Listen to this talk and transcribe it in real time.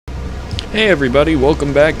Hey everybody,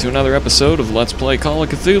 welcome back to another episode of Let's Play Call of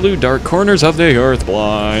Cthulhu, Dark Corners of the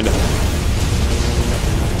Earthblind.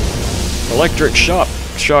 Electric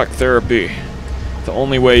shock therapy. The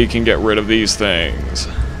only way you can get rid of these things.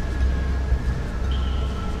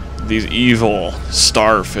 These evil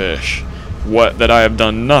starfish. That I have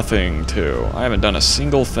done nothing to. I haven't done a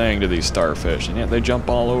single thing to these starfish, and yet they jump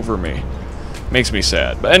all over me. Makes me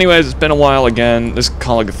sad. But anyways, it's been a while again. This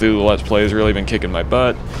Call of Cthulhu Let's Play has really been kicking my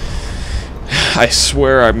butt. I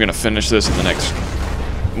swear I'm gonna finish this in the next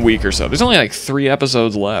week or so. There's only like 3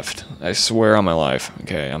 episodes left. I swear on my life.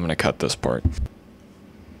 Okay, I'm gonna cut this part.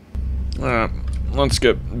 Alright, let's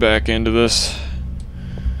get back into this.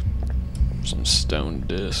 Some stone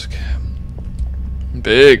disc.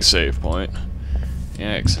 Big save point.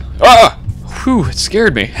 Yikes. Ah! Whew, it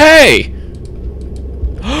scared me. Hey!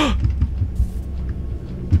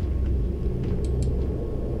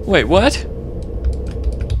 Wait, what?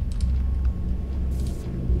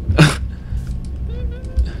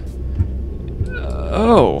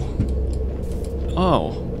 Oh.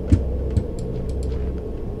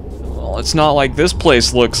 Well, it's not like this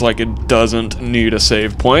place looks like it doesn't need a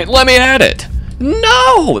save point. Let me add it!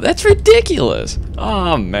 No! That's ridiculous!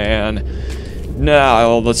 Oh, man.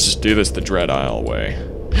 No, let's just do this the Dredile way.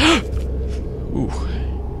 Ooh.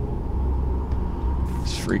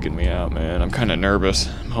 It's freaking me out, man. I'm kind of nervous.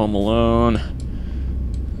 I'm home alone.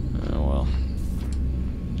 Oh, well.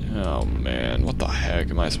 Oh, man. What the heck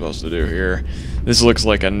am I supposed to do here? This looks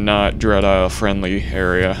like a not Dredile-friendly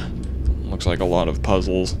area. Looks like a lot of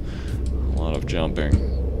puzzles. A lot of jumping.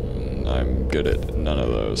 I'm good at none of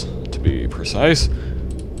those, to be precise.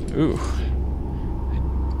 Ooh.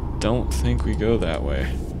 I don't think we go that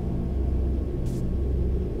way.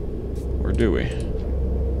 Or do we?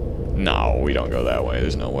 No, we don't go that way.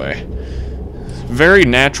 There's no way. Very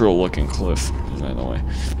natural-looking cliff, by the way.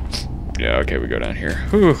 Yeah, okay, we go down here.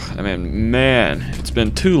 Whew, I mean, man, it's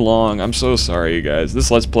been too long. I'm so sorry, you guys.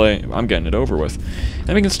 This Let's Play, I'm getting it over with.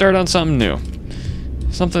 And we can start on something new.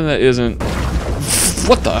 Something that isn't...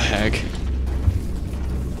 What the heck?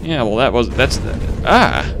 Yeah, well, that's...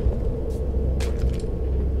 Ah!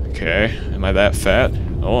 Okay, am I that fat?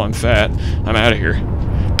 Oh, I'm fat. I'm out of here.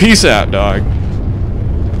 Peace out, dog.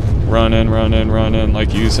 Running like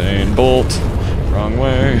Usain Bolt. Wrong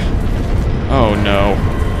way. Oh, no.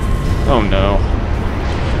 Oh no.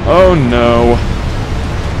 Oh no.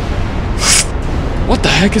 What the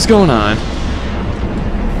heck is going on?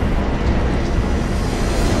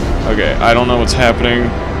 Okay, I don't know what's happening.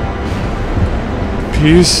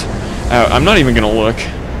 Peace out. I'm not even gonna look.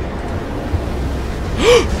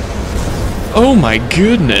 Oh my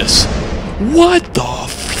goodness. What the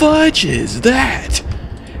fudge is that?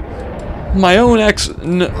 My own ex...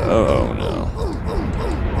 No, oh no.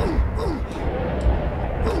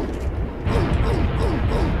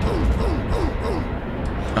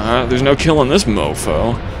 There's no killing this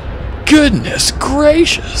mofo. Goodness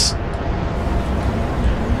gracious!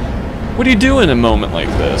 What do you do in a moment like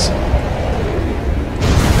this?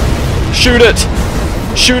 Shoot it!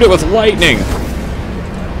 Shoot it with lightning!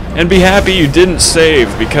 And be happy you didn't save,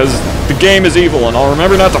 because the game is evil, and I'll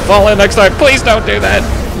remember not to fall in next time. Please don't do that!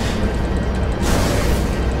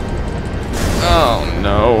 Oh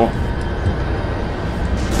no.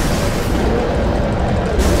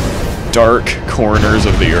 Dark corners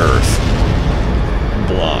of the earth.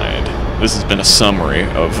 Blind. This has been a summary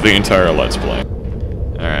of the entire Let's Play.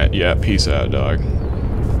 Alright, yeah, peace out, dog.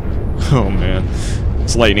 Oh man.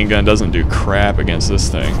 This lightning gun doesn't do crap against this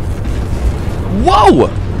thing. Whoa!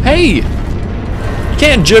 Hey! You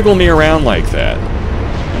can't jiggle me around like that.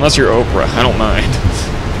 Unless you're Oprah, I don't mind.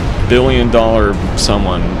 $1 billion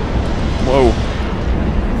someone. Whoa.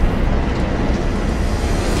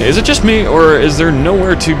 Is it just me, or is there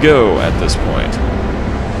nowhere to go at this point?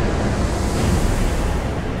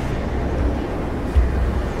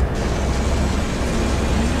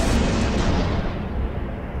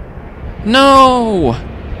 No!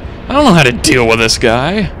 I don't know how to deal with this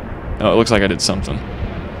guy. Oh, it looks like I did something.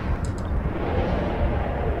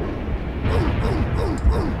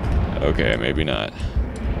 Okay, maybe not.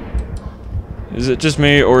 Is it just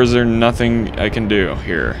me, or is there nothing I can do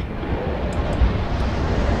here?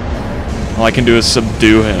 All I can do is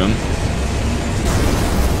subdue him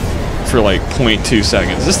for like 0.2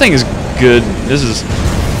 seconds. This thing is good. This is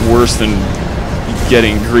worse than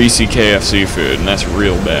getting greasy KFC food, and that's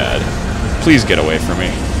real bad. Please get away from me.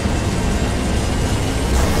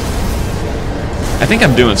 I think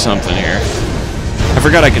I'm doing something here. I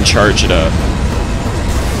forgot I can charge it up.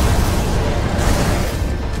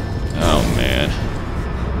 Oh man.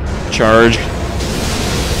 Charge.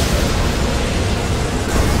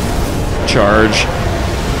 Charge.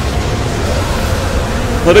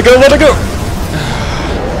 Let it go, let it go!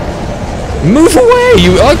 Move away,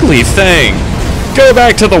 you ugly thing! Go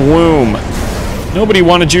back to the womb. Nobody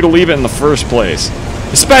wanted you to leave it in the first place.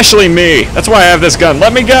 Especially me. That's why I have this gun.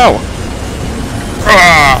 Let me go!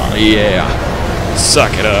 Ah, yeah.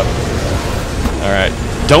 Suck it up. Alright.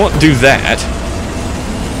 Don't do that.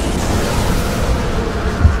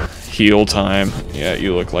 Heal time. Yeah,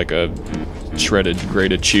 you look like a shredded,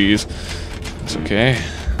 grated cheese. It's okay.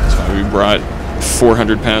 That's why we brought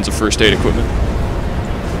 400 pounds of first aid equipment.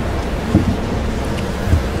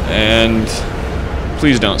 And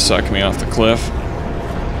please don't suck me off the cliff.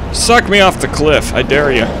 Suck me off the cliff, I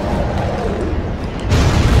dare you.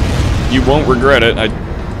 You won't regret it.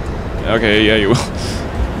 Okay, yeah, you will.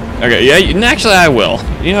 Okay, yeah, actually I will.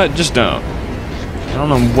 You know what, just don't. I don't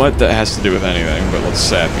know what that has to do with anything, but let's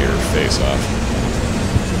sap your face off.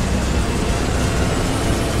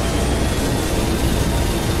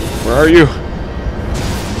 Where are you?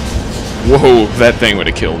 Whoa, that thing would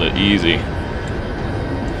have killed it easy.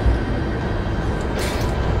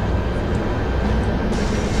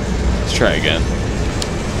 Let's try again.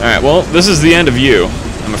 Alright, well, this is the end of you,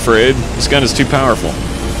 I'm afraid. This gun is too powerful.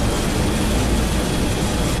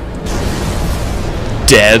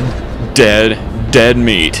 Dead, dead, dead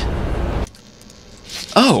meat.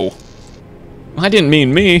 Oh! I didn't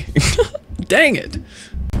mean me. Dang it!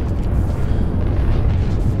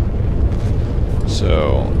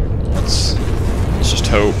 So, let's just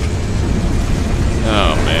hope.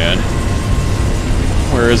 Oh, man.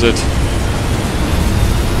 Where is it?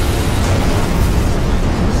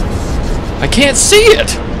 I can't see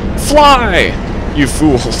it! Fly! You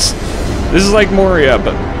fools. This is like Moria,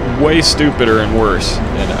 but way stupider and worse.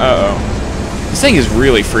 And uh-oh. This thing is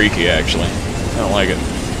really freaky, actually. I don't like it.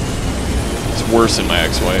 It's worse than my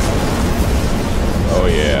ex-wife. Oh,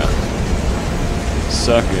 yeah.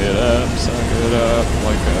 Suck it up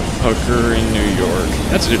like a hooker in New York.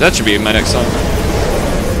 That should be my next song.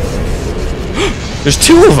 There's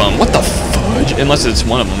two of them! What the fudge? Unless it's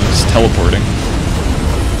one of them that's teleporting.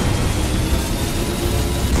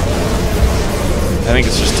 I think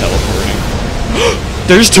it's just teleporting.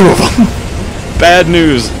 There's two of them! Bad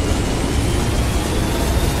news.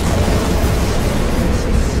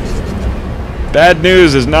 Bad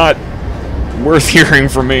news is not worth hearing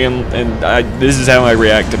from me, and this is how I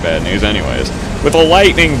react to bad news anyways. With a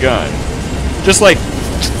lightning gun. Just like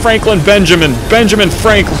Franklin Benjamin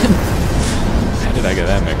Franklin. How did I get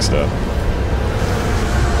that mixed up?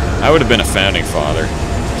 I would have been a founding father.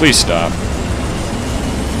 Please stop.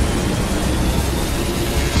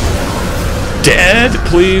 Dead?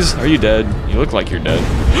 Please? Are you dead? You look like you're dead.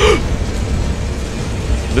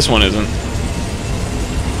 This one isn't.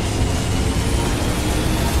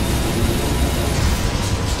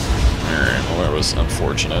 Well, that was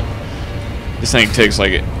unfortunate. This thing takes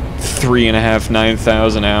like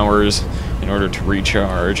 9,000 hours in order to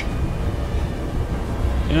recharge.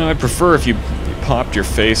 You know, I'd prefer if you popped your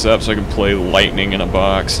face up so I could play lightning in a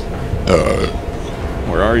box.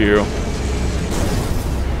 Where are you?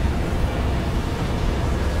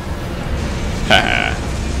 Haha.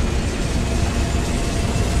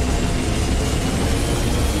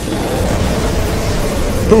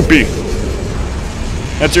 Poopy.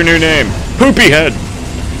 That's your new name. Poopy Head.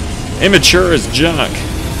 Immature as junk.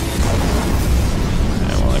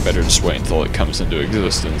 Well, I better just wait until it comes into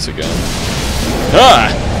existence again. Ah!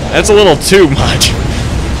 That's a little too much.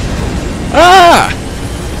 Ah!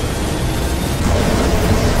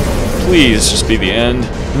 Please, just be the end.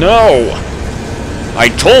 No! I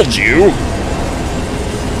told you!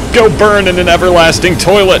 Go burn in an everlasting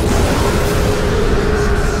toilet!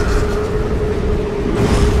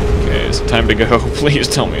 Okay, is it time to go? Please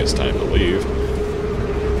tell me it's time to leave.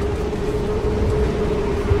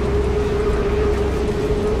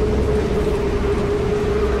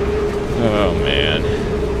 Oh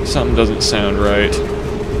man, something doesn't sound right.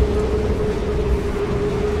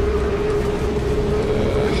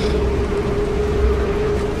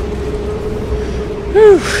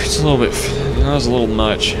 Whew, it's a little bit, that was a little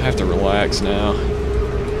much. I have to relax now.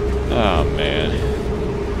 Oh man,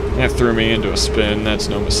 that threw me into a spin, that's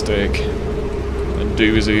no mistake. A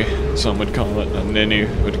doozy, some would call it. A ninny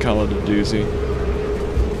would call it a doozy.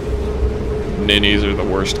 Ninnies are the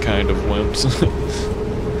worst kind of wimps.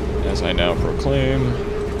 As I now proclaim.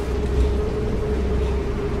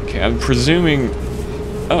 Okay, I'm presuming...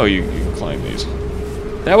 Oh, you can climb these.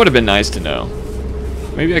 That would have been nice to know.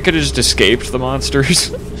 Maybe I could have just escaped the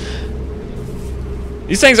monsters.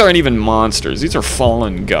 These things aren't even monsters. These are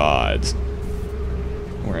fallen gods.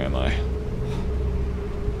 Where am I?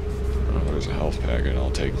 Oh, there's a health pack. dagger,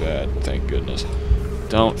 I'll take that. Thank goodness.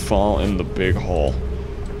 Don't fall in the big hole.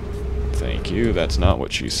 Thank you. That's not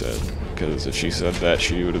what she said. Because if she said that,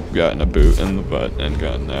 she would have gotten a boot in the butt and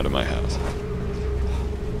gotten out of my house.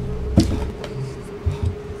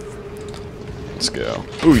 Let's go.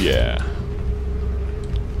 Ooh, yeah.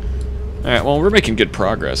 Alright, well, we're making good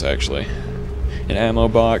progress, actually. An ammo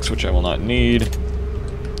box, which I will not need.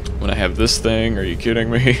 When I have this thing, are you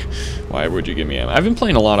kidding me? Why would you give me ammo? I've been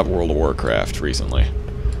playing a lot of World of Warcraft recently.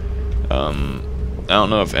 I don't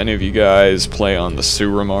know if any of you guys play on the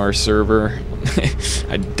Suramar server.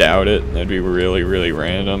 I doubt it. That'd be really, really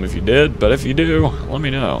random if you did. But if you do, let me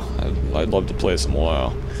know. I'd love to play some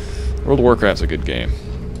while. World of Warcraft's a good game.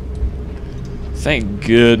 Thank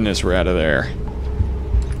goodness we're out of there.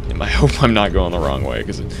 And I hope I'm not going the wrong way,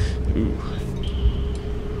 because ooh.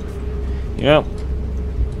 Yep.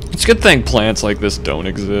 It's a good thing plants like this don't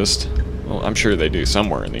exist. Well, I'm sure they do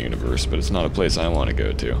somewhere in the universe, but it's not a place I want to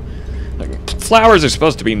go to. Like, flowers are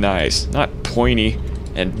supposed to be nice, not pointy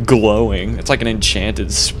and glowing. It's like an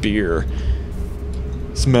enchanted spear.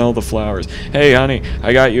 Smell the flowers. Hey, honey,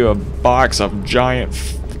 I got you a box of giant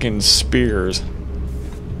fucking spears.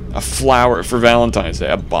 A flower for Valentine's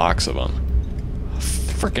Day, a box of them. A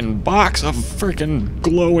freaking box of freaking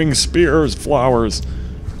glowing spears, flowers.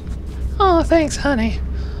 Oh, thanks, honey.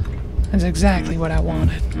 That's exactly what I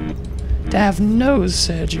wanted. To have nose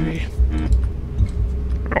surgery.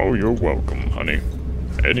 Oh, you're welcome, honey.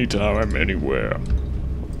 Anytime, anywhere.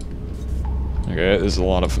 Okay, there's a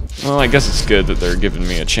lot of... Well, I guess it's good that they're giving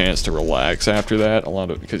me a chance to relax after that.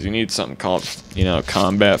 Because you need something called, you know,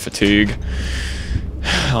 combat fatigue.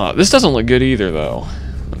 This doesn't look good either, though.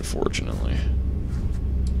 Unfortunately.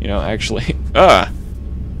 You know, actually... Ah!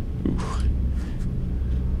 Ooh.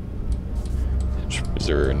 Is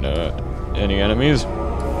there not any enemies?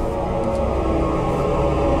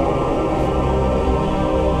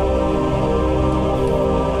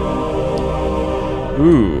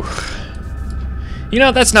 Ooh. You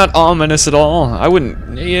know, that's not ominous at all. I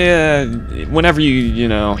wouldn't... Yeah, whenever you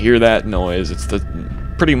know, hear that noise, it's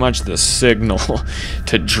pretty much the signal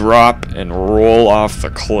to drop and roll off the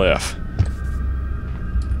cliff.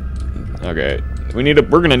 Okay,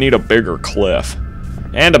 we're gonna need a bigger cliff.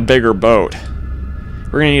 And a bigger boat.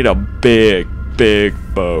 We're gonna need a big, big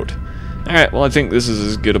boat. Alright, well I think this is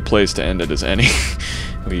as good a place to end it as any.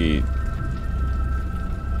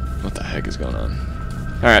 What the heck is going on?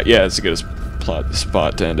 Alright, yeah, it's as good a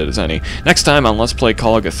spot to end it as any. Next time on Let's Play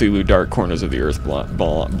Call of Cthulhu Dark Corners of the Earth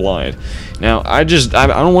Blind. Now, I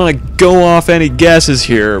don't want to go off any guesses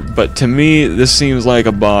here, but to me, this seems like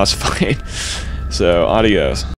a boss fight. So, adios.